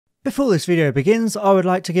Before this video begins, I would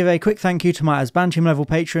like to give a quick thank you to my Asbantium level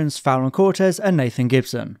patrons Fallon Cortez and Nathan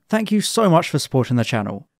Gibson. Thank you so much for supporting the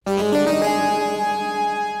channel.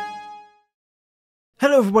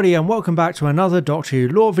 Hello everybody and welcome back to another Doctor Who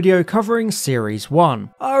lore video covering Series 1.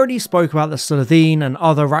 I already spoke about the Slitheen and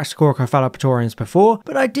other Raxacoricofallapatorians before,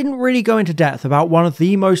 but I didn't really go into depth about one of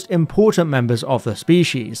the most important members of the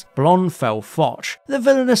species, Blon Fel-Fotch, the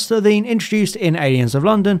villainous Slitheen introduced in Aliens of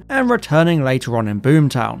London and returning later on in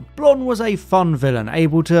Boomtown. Blon was a fun villain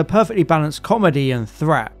able to perfectly balance comedy and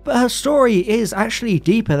threat, but her story is actually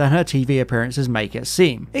deeper than her TV appearances make it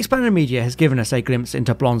seem. Expanded media has given us a glimpse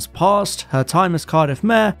into Blon's past, her time as Cardiff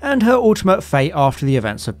Mayor, and her ultimate fate after the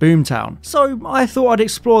events of Boomtown. So I thought I'd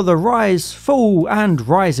explore the rise, fall, and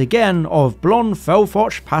rise again of Blon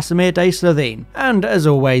Fel-Fotch Pasamir de Slitheen, and as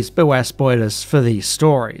always, beware spoilers for these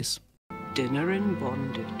stories. Dinner in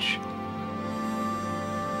bondage.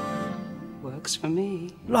 Works for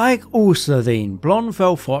me. Like all Slitheen, Blon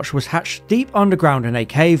Fel-Fotch was hatched deep underground in a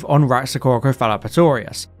cave on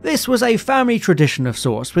Raxacoricofallapatorius. This was a family tradition of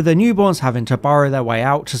sorts, with the newborns having to burrow their way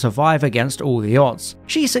out to survive against all the odds.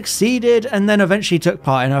 She succeeded and then eventually took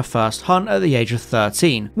part in her first hunt at the age of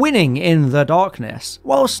 13, winning in the darkness.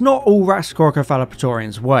 Whilst not all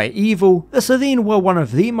Raxacoricofallapatorians were evil, the Slitheen were one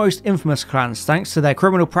of the most infamous clans thanks to their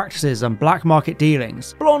criminal practices and black market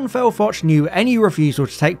dealings. Blon Fel-Fotch knew any refusal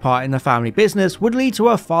to take part in the family business would lead to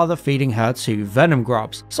her father feeding her to venom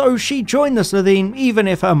grubs, so she joined the Slitheen even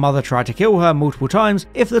if her mother tried to kill her multiple times,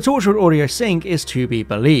 if the Torchwood audio sync is to be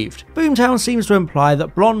believed. Boomtown seems to imply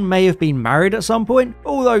that Blon may have been married at some point,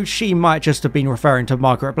 although she might just have been referring to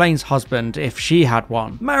Margaret Blaine's husband if she had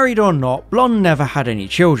one. Married or not, Blon never had any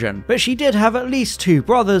children, but she did have at least two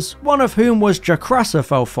brothers, one of whom was Jakrasa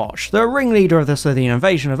Fel-Fotch, the ringleader of the Slitheen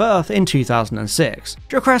invasion of Earth in 2006.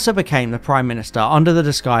 Jakrasa became the Prime Minister under the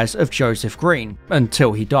disguise of Joseph Green,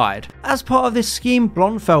 until he died. As part of this scheme,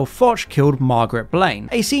 Blon Fel-Fotch killed Margaret Blaine,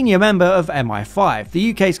 a senior member of MI5,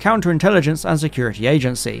 the UK's counterintelligence and security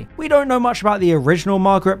agency. We don't know much about the original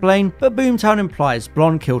Margaret Blaine, but Boomtown implies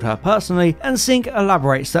Blon killed her personally, and Sync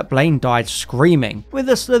elaborates that Blaine died screaming, with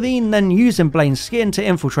the Slitheen then using Blaine's skin to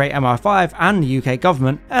infiltrate MI5 and the UK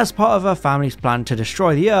government as part of her family's plan to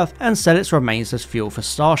destroy the Earth and sell its remains as fuel for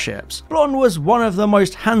starships. Blon was one of the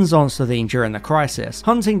most hands-on Slitheen during the crisis,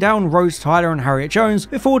 hunting down Rose Tyler and Harriet Jones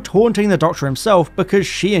before taunting the Doctor himself because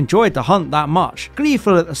she enjoyed the hunt that much,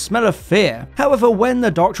 gleeful at the smell of fear. However, when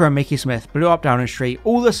the Doctor and Mickey Smith blew up Downing Street,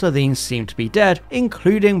 all the Slitheen seemed to be dead,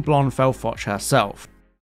 including Blon Fel-Fotch herself.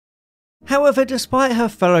 However, despite her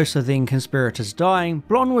fellow Slitheen conspirators dying,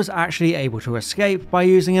 Blon was actually able to escape by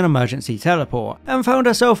using an emergency teleport, and found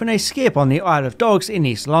herself in a skip on the Isle of Dogs in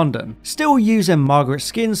East London. Still using Margaret's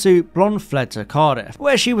skin suit, Blon fled to Cardiff,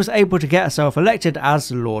 where she was able to get herself elected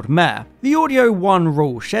as Lord Mayor. The Audio 1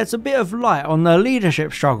 rule sheds a bit of light on the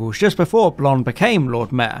leadership struggles just before Blon became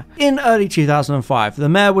Lord Mayor. In early 2005, the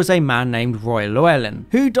mayor was a man named Roy Llewellyn,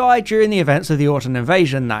 who died during the events of the Autumn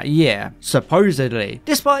invasion that year, supposedly.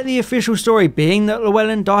 Despite the official story being that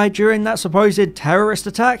Llewellyn died during that supposed terrorist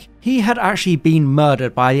attack, he had actually been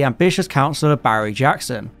murdered by the ambitious councillor Barry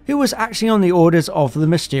Jackson, who was acting on the orders of the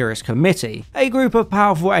Mysterious Committee, a group of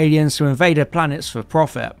powerful aliens who invaded planets for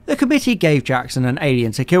profit. The committee gave Jackson an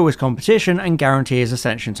alien to kill his competition and guarantee his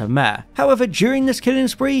ascension to mayor. However, during this killing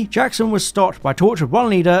spree, Jackson was stopped by Torchwood 1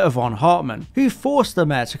 leader Yvonne Hartman, who forced the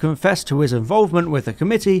mayor to confess to his involvement with the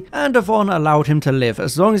committee, and Yvonne allowed him to live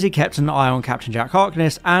as long as he kept an eye on Captain Jack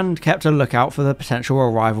Harkness and kept a lookout for the potential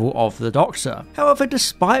arrival of the Doctor. However,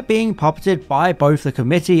 despite being puppeted by both the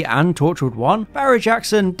committee and Torchwood 1, Barry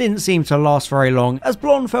Jackson didn't seem to last very long, as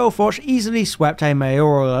Blon Fel-Fotch easily swept a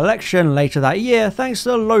mayoral election later that year thanks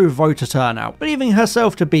to low voter turnout, believing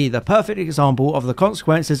herself to be the perfect example of the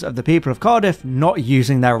consequences of the people of Cardiff not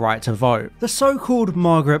using their right to vote. The so-called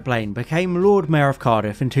Margaret Blaine became Lord Mayor of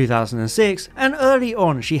Cardiff in 2006, and early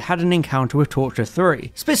on she had an encounter with Torture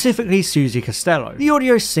 3, specifically Susie Costello. The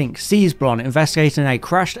audio sync sees Blon investigating a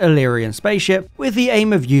crashed Illyrian spaceship with the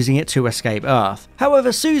aim of using it to escape Earth.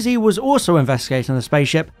 However, Susie was also investigating the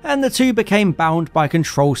spaceship, and the two became bound by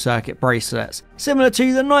control circuit bracelets, similar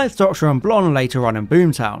to the 9th Doctor and Blon later on in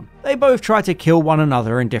Boomtown. They both try to kill one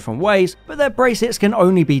another in different ways, but their bracelets can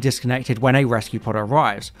only be disconnected when a rescue pod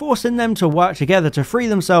arrives, forcing them to work together to free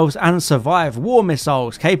themselves and survive war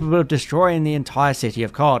missiles capable of destroying the entire city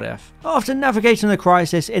of Cardiff. After navigating the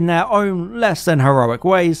crisis in their own less than heroic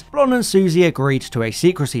ways, Blon and Susie agreed to a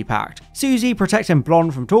secrecy pact, Susie protecting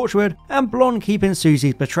Blon from Torchwood, and Blon keeping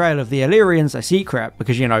Susie's betrayal of the Illyrians a secret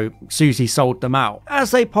because, you know, Susie sold them out.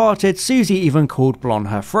 As they parted, Susie even called Blon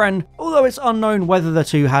her friend, although it's unknown whether the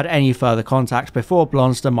two had any further contact before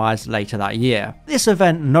Blon's demise later that year. This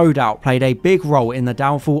event no doubt played a big role in the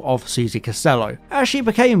downfall of Susie Costello, as she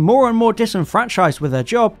became more and more disenfranchised with her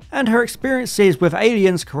job, and her experiences with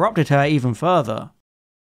aliens corrupted her even further.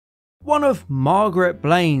 One of Margaret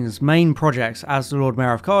Blaine's main projects as the Lord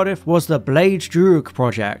Mayor of Cardiff was the Blade Drwg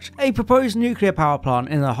project, a proposed nuclear power plant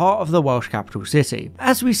in the heart of the Welsh capital city.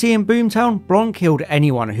 As we see in Boomtown, Blon killed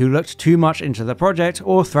anyone who looked too much into the project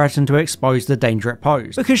or threatened to expose the danger it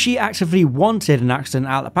posed, because she actively wanted an accident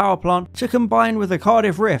at the power plant to combine with the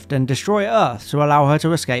Cardiff Rift and destroy Earth to allow her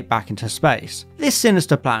to escape back into space. This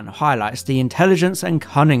sinister plan highlights the intelligence and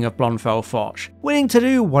cunning of Blon Fel-Fotch, willing to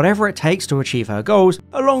do whatever it takes to achieve her goals,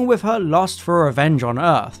 along with her lust for revenge on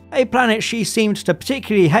Earth, a planet she seemed to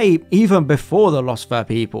particularly hate even before the loss of her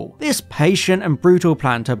people. This patient and brutal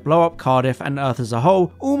plan to blow up Cardiff and Earth as a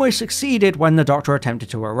whole almost succeeded when the Doctor attempted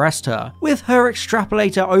to arrest her, with her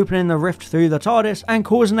extrapolator opening the rift through the TARDIS and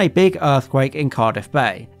causing a big earthquake in Cardiff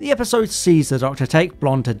Bay. The episode sees the Doctor take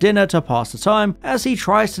Blon to dinner to pass the time as he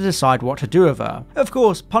tries to decide what to do with her. Of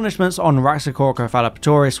course, punishments on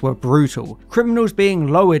Raxacoricofallapatorius were brutal, criminals being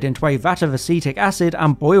lowered into a vat of acetic acid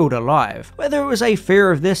and boiled alive. Whether it was a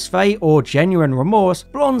fear of this fate or genuine remorse,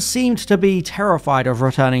 Blon seemed to be terrified of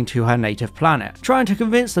returning to her native planet, trying to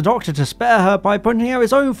convince the Doctor to spare her by pointing out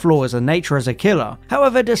his own flaws and nature as a killer.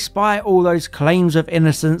 However, despite all those claims of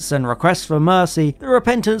innocence and requests for mercy, the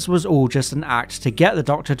repentance was all just an act to get the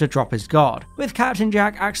Doctor to drop his guard, with Captain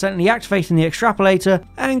Jack accidentally activating the extrapolator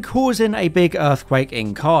and causing a big earthquake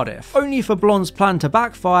in Cardiff, only for Blon's plan to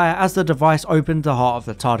backfire as the device opened the heart of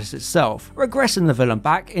the TARDIS itself, regressing the villain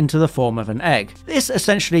back into the form of an egg. This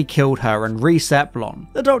essentially killed her and reset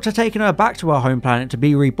Blon, the Doctor taking her back to her home planet to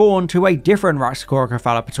be reborn to a different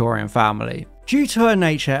Raxacoricofallapatorian family. Due to her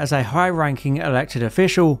nature as a high-ranking elected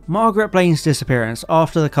official, Margaret Blaine's disappearance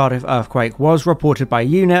after the Cardiff earthquake was reported by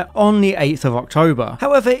UNET on the 8th of October.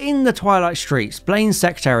 However, in the Twilight Streets, Blaine's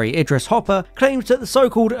secretary Idris Hopper claimed that the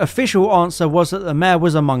so-called official answer was that the mayor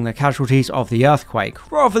was among the casualties of the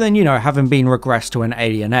earthquake, rather than, having been regressed to an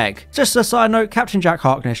alien egg. Just a side note, Captain Jack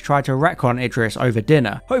Harkness tried to retcon Idris over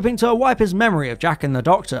dinner, hoping to wipe his memory of Jack and the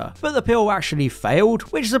Doctor, but the pill actually failed,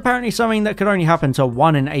 which is apparently something that could only happen to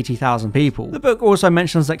 1 in 80,000 people. The book also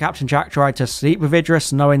mentions that Captain Jack tried to sleep with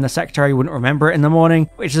Idris knowing the secretary wouldn't remember it in the morning,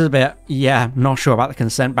 which is a bit, not sure about the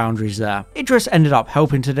consent boundaries there. Idris ended up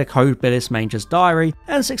helping to decode Billis Manger's diary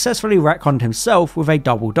and successfully retconned himself with a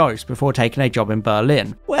double dose before taking a job in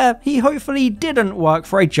Berlin, where he hopefully didn't work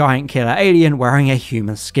for a giant killer alien wearing a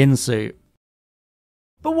human skin suit.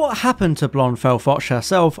 But what happened to Blon Fel-Fotch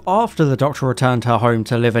herself after the Doctor returned her home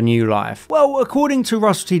to live a new life? Well, according to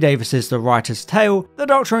Russell T Davies's The Writer's Tale, the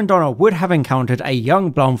Doctor and Donna would have encountered a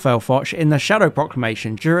young Blon Fel-Fotch in the Shadow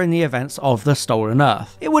Proclamation during the events of the Stolen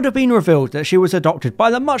Earth. It would have been revealed that she was adopted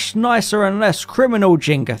by the much nicer and less criminal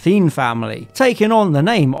Jingathene family, taking on the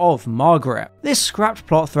name of Margaret. This scrapped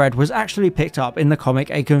plot thread was actually picked up in the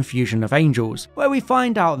comic A Confusion of Angels, where we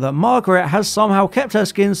find out that Margaret has somehow kept her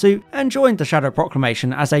skin suit and joined the Shadow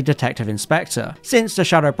Proclamation as a detective inspector, since the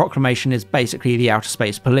Shadow Proclamation is basically the outer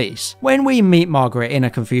space police. When we meet Margaret in A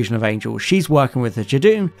Confusion of Angels, she's working with the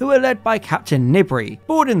Jadoon, who are led by Captain Nibri,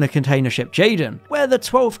 boarding the container ship Jaden, where the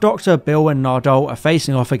 12th Doctor, Bill and Nardole are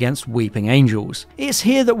facing off against Weeping Angels. It's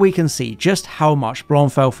here that we can see just how much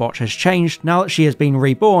Blon Fel-Fotch has changed now that she has been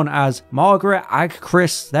reborn as Margaret Ag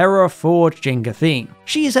Chris Thera Ford Jingathene.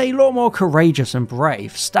 She's a lot more courageous and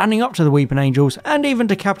brave, standing up to the Weeping Angels and even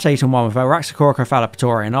decapitating one with her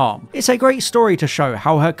Raxacoricofallapatorian arm. It's a great story to show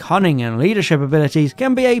how her cunning and leadership abilities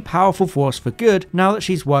can be a powerful force for good now that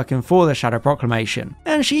she's working for the Shadow Proclamation.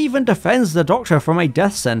 And she even defends the Doctor from a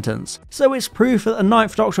death sentence, so it's proof that the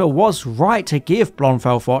 9th Doctor was right to give Blon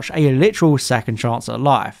Fel-Fotch a literal second chance at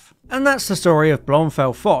life. And that's the story of Blon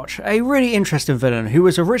Fel-Fotch, a really interesting villain who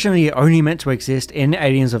was originally only meant to exist in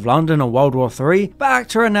Aliens of London and World War III, but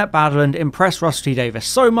actor Annette Badland impressed Russell T Davies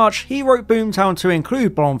so much he wrote Boomtown to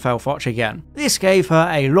include Blon Fel-Fotch again. This gave her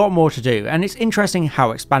a lot more to do, and it's interesting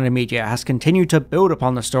how expanded media has continued to build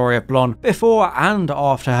upon the story of Blon before and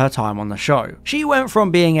after her time on the show. She went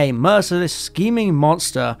from being a merciless, scheming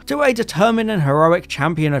monster to a determined and heroic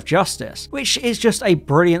champion of justice, which is just a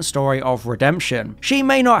brilliant story of redemption. She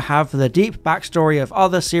may not have have the deep backstory of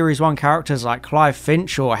other Series 1 characters like Clive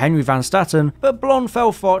Finch or Henry Van Statten, but Blon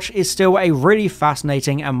Fel-Fotch is still a really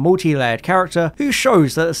fascinating and multi-layered character who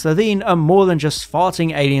shows that the Slitheen are more than just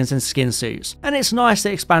farting aliens in skin suits, and it's nice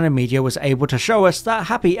that expanded media was able to show us that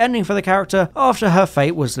happy ending for the character after her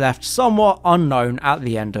fate was left somewhat unknown at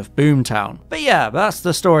the end of Boomtown. But yeah, that's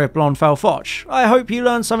the story of Blon Fel-Fotch. I hope you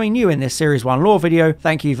learned something new in this Series 1 lore video.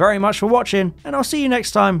 Thank you very much for watching, and I'll see you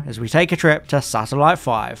next time as we take a trip to Satellite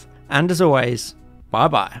 5. And as always, bye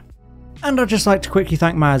bye. And I'd just like to quickly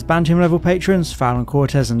thank my Bantam level patrons, Fallon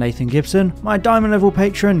Cortez and Nathan Gibson, my Diamond level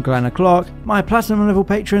patron, Glenna Clark, my Platinum level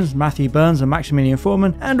patrons, Matthew Burns and Maximilian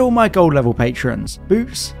Foreman, and all my Gold level patrons,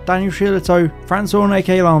 Boots, Daniel Shillito, Franzorn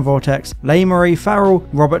aka Lan Vortex, Leigh Marie Farrell,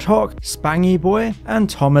 Robert Hock, Spangy Boy, and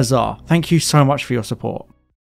Tom Azar. Thank you so much for your support.